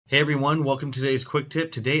Hey everyone, welcome to today's quick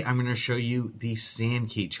tip. Today I'm going to show you the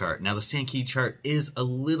Sankey chart. Now the Sankey chart is a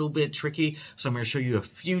little bit tricky, so I'm going to show you a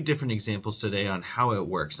few different examples today on how it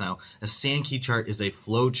works. Now a Sankey chart is a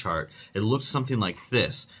flow chart. It looks something like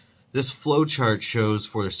this. This flow chart shows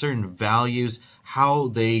for certain values how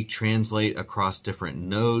they translate across different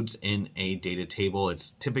nodes in a data table.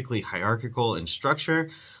 It's typically hierarchical in structure.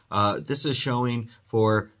 This is showing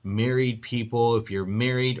for married people, if you're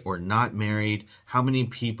married or not married, how many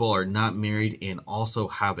people are not married and also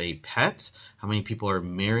have a pet, how many people are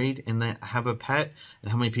married and have a pet,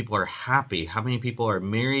 and how many people are happy, how many people are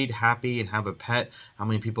married, happy, and have a pet, how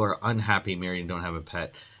many people are unhappy, married, and don't have a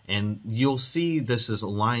pet. And you'll see this is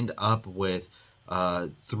lined up with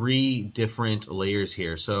three different layers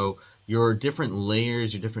here. So your different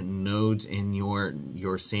layers, your different nodes in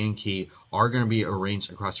your Sankey are going to be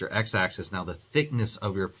arranged across your x-axis. Now the thickness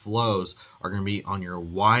of your flows are going to be on your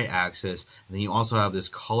y-axis, and then you also have this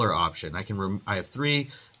color option. I have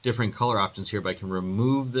three different color options here, but I can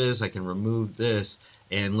remove this, I can remove this,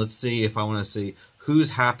 and let's see if I want to see who's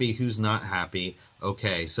happy, who's not happy.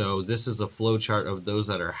 Okay, so this is the flow chart of those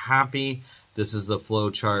that are happy. This is the flow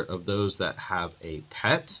chart of those that have a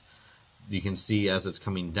pet. You can see as it's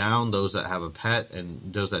coming down, those that have a pet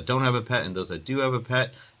and those that don't have a pet and those that do have a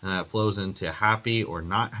pet, and that flows into happy or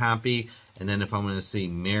not happy. And then if I'm going to see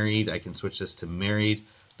married, I can switch this to married.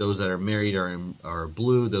 Those that are married are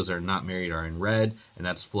blue, those that are not married are in red, and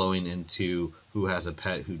that's flowing into who has a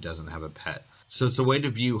pet, who doesn't have a pet. So it's a way to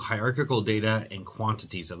view hierarchical data and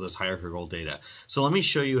quantities of those hierarchical data. So let me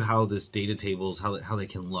show you how this data tables, how they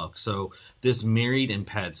can look. So this married and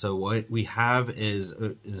pet. So what we have is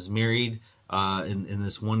married in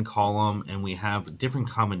this one column, and we have different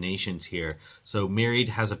combinations here. So married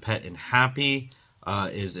has a pet, and happy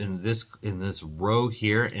is in this row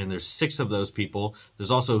here, and there's 6 of those people.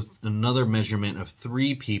 There's also another measurement of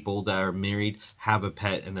 3 people that are married, have a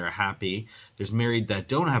pet, and they're happy. There's married that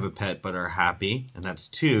don't have a pet but are happy, and that's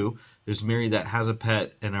 2. There's married that has a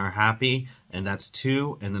pet and are happy, and that's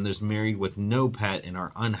 2. And then there's married with no pet and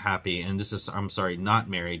are unhappy, and this is, I'm sorry, not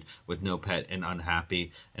married with no pet and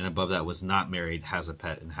unhappy, and above that was not married, has a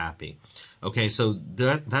pet, and happy. Okay, so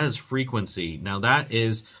that is frequency. Now that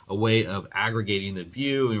is a way of aggregating the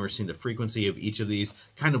view, and we're seeing the frequency of each of these,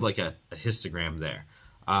 kind of like a histogram there.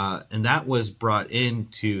 And that was brought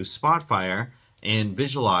into Spotfire and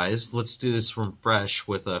visualized. Let's do this from fresh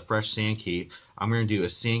with a fresh Sankey. I'm going to do a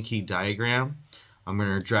Sankey diagram. I'm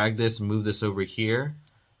going to drag this and move this over here,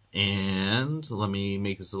 and let me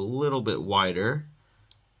make this a little bit wider.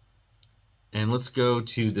 And let's go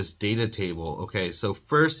to this data table. Okay, so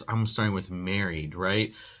first I'm starting with married,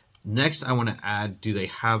 right? Next I want to add, do they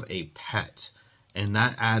have a pet? And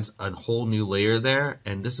that adds a whole new layer there,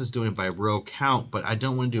 and this is doing it by row count, but I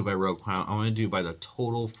don't want to do it by row count. I want to do it by the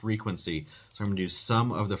total frequency. So I'm going to do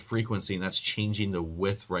sum of the frequency, and that's changing the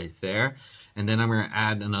width right there. And then I'm going to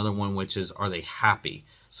add another one, which is, are they happy?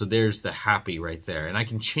 So there's the happy right there. And I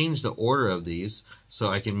can change the order of these. So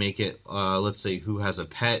I can make it, let's say, who has a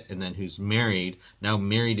pet and then who's married. Now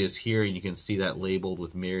married is here, and you can see that labeled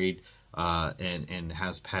with married and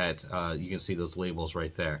has pet. You can see those labels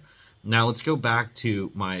right there. Now let's go back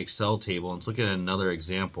to my Excel table and let's look at another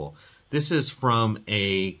example. This is from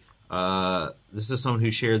this is someone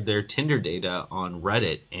who shared their Tinder data on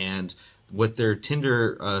Reddit, and what their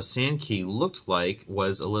Tinder Sankey looked like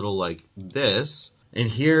was a little like this. And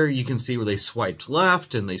here you can see where they swiped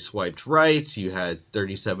left and they swiped right. You had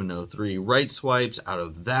 3,703 right swipes. Out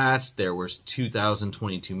of that, there was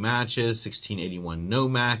 2,022 matches, 1,681 no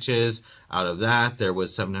matches. Out of that, there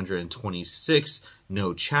was 726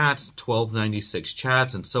 no chats, 1,296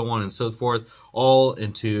 chats, and so on and so forth, all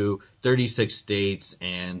into 36 states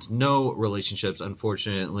and no relationships,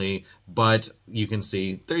 unfortunately. But you can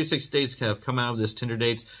see 36 states have come out of this Tinder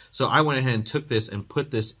dates. So I went ahead and took this and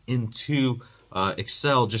put this into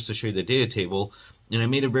Excel just to show you the data table, and I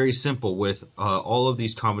made it very simple with all of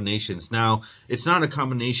these combinations. Now it's not a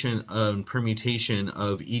combination and permutation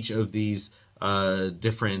of each of these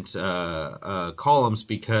different columns,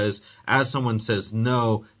 because as someone says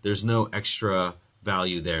no, there's no extra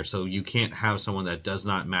value there, so you can't have someone that does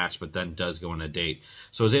not match but then does go on a date.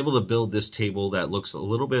 So I was able to build this table that looks a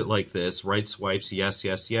little bit like this: right swipes, yes,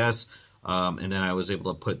 yes, yes, and then I was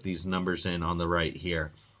able to put these numbers in on the right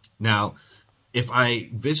here. Now if I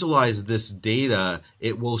visualize this data,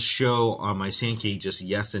 it will show on my Sankey just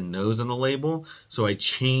yes and no's on the label. So I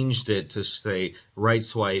changed it to say right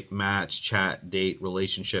swipe, match, chat, date,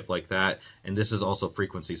 relationship, like that. And this is also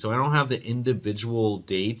frequency. So I don't have the individual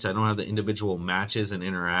dates. I don't have the individual matches and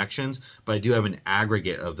interactions, but I do have an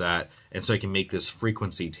aggregate of that. And so I can make this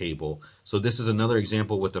frequency table. So this is another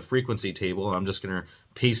example with the frequency table. I'm just going to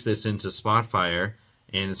paste this into Spotfire,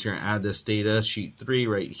 and it's going to add this data, sheet 3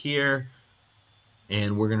 right here.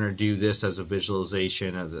 And we're going to do this as a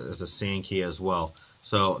visualization, as a Sankey as well.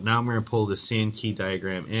 So now I'm going to pull the Sankey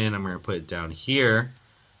diagram in. I'm going to put it down here.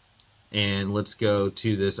 And let's go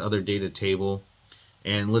to this other data table.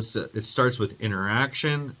 And it starts with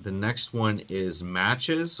interaction. The next one is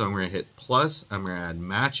matches. So I'm going to hit plus. I'm going to add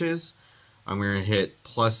matches. I'm going to hit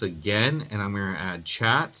plus again, and I'm going to add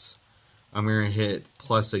chats. I'm going to hit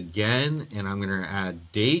plus again, and I'm going to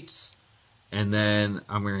add dates. And then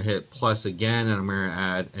I'm going to hit plus again, and I'm going to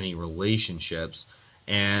add any relationships.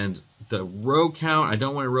 And the row count, I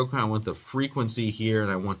don't want a row count, I want the frequency here,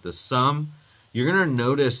 and I want the sum. You're going to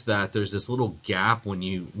notice that there's this little gap when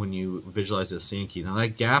you visualize the Sankey. Now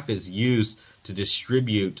that gap is used to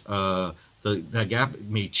distribute, that gap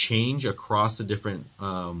may change across the different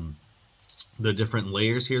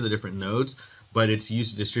layers here, the different nodes, but it's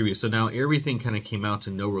used to distribute. So now everything kind of came out to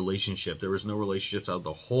no relationship. There was no relationships out of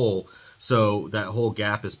the whole. So that whole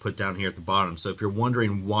gap is put down here at the bottom. So if you're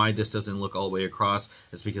wondering why this doesn't look all the way across,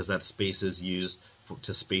 it's because that space is used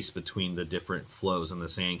to space between the different flows in the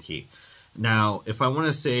Sankey. Now, if I want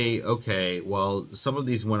to say, okay, well, some of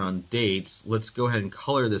these went on dates, let's go ahead and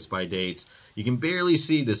color this by dates. You can barely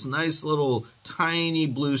see this nice little tiny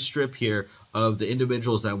blue strip here of the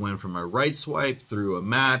individuals that went from a right swipe through a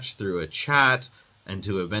match, through a chat, and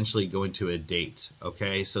to eventually going to a date.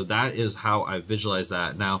 Okay, so that is how I visualize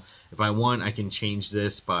that. Now, if I want, I can change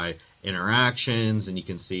this by interactions, and you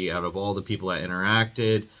can see out of all the people that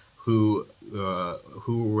interacted, who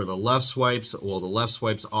were the left swipes. Well, the left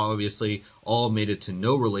swipes obviously all made it to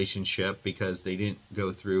no relationship because they didn't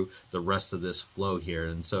go through the rest of this flow here,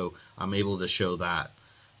 and so I'm able to show that.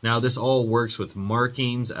 Now this all works with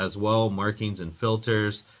markings as well, markings and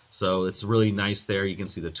filters, so it's really nice there. You can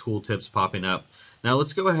see the tooltips popping up. Now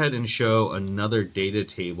let's go ahead and show another data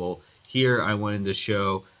table. Here I wanted to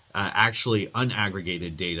show actually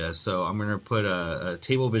unaggregated data, so I'm going to put a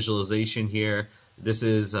table visualization here. This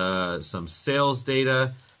is some sales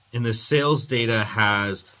data, and the sales data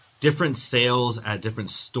has different sales at different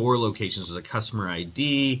store locations. There's a customer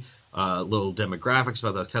ID, little demographics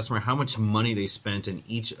about that customer, how much money they spent in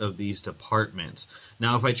each of these departments.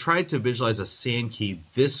 Now, if I tried to visualize a Sankey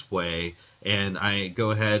this way, and I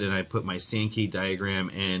go ahead and I put my Sankey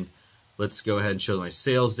diagram in, let's go ahead and show my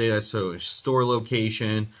sales data. So store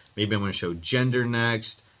location, maybe I'm going to show gender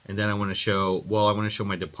next. And then I want to show, well, I want to show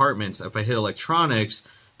my departments. If I hit electronics,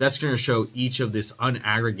 that's going to show each of this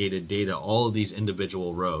unaggregated data, all of these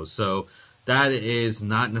individual rows. So that is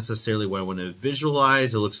not necessarily what I want to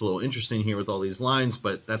visualize. It looks a little interesting here with all these lines,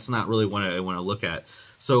 but that's not really what I want to look at.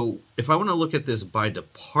 So if I want to look at this by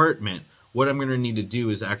department, what I'm going to need to do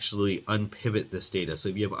is actually unpivot this data. So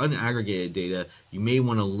if you have unaggregated data, you may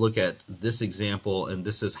want to look at this example, and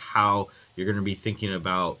this is how you're going to be thinking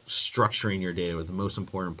about structuring your data with the most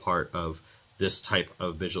important part of this type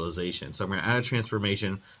of visualization. So I'm going to add a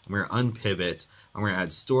transformation, I'm going to unpivot, I'm going to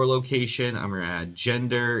add store location, I'm going to add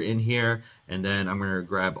gender in here, and then I'm going to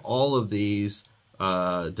grab all of these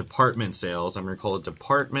department sales. I'm going to call it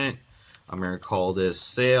department, I'm going to call this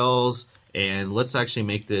sales, and let's actually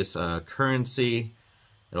make this currency.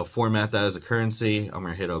 It'll format that as a currency. I'm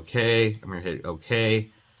going to hit OK. I'm going to hit OK.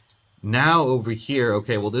 Now over here,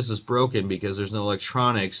 okay, well this is broken because there's no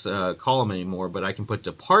electronics column anymore, but I can put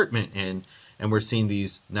department in, and we're seeing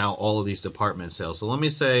these now, all of these department sales. So let me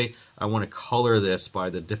say I want to color this by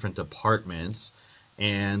the different departments,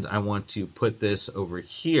 and I want to put this over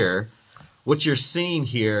here. What you're seeing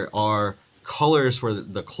here are colors for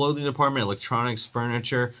the clothing department, electronics,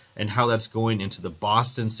 furniture, and how that's going into the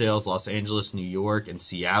Boston sales, Los Angeles, New York, and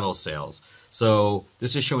Seattle sales. So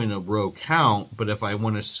this is showing a row count, but if I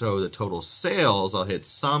want to show the total sales, I'll hit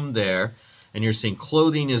sum there, and you're seeing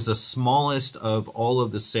clothing is the smallest of all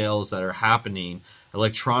of the sales that are happening.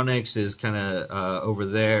 Electronics is kind of over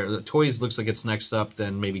there. The toys looks like it's next up,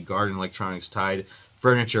 then maybe garden electronics tied.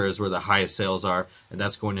 Furniture is where the highest sales are, and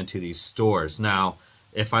that's going into these stores. Now,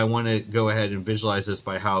 if I want to go ahead and visualize this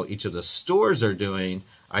by how each of the stores are doing,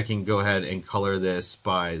 I can go ahead and color this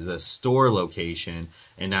by the store location,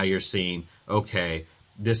 and now you're seeing, okay,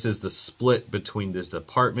 this is the split between these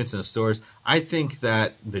departments and stores. I think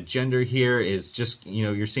that the gender here is just, you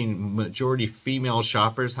know, you're seeing majority female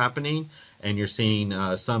shoppers happening, and you're seeing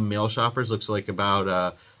some male shoppers. Looks like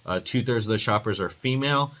about 2/3 of the shoppers are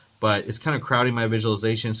female, but it's kind of crowding my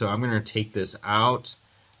visualization, so I'm going to take this out.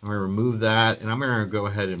 I'm going to remove that, and I'm going to go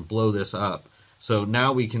ahead and blow this up. So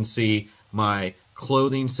now we can see my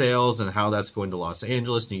clothing sales and how that's going to Los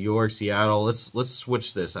Angeles, New York, Seattle. Let's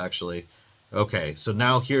switch this actually. Okay, so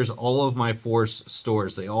now here's all of my 4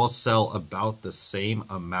 stores. They all sell about the same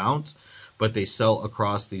amount, but they sell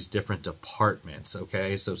across these different departments.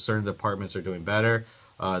 Okay, so certain departments are doing better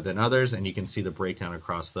than others, and you can see the breakdown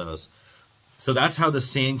across those. So that's how the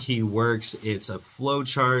Sankey works. It's a flow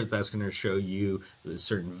chart that's going to show you the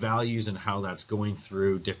certain values and how that's going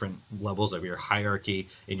through different levels of your hierarchy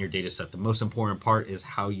in your data set. The most important part is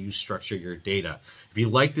how you structure your data. If you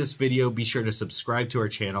like this video, be sure to subscribe to our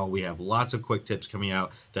channel. We have lots of quick tips coming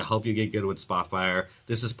out to help you get good with Spotfire.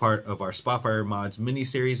 This is part of our Spotfire mods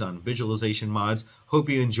mini-series on visualization mods. Hope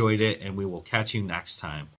you enjoyed it, and we will catch you next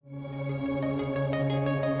time.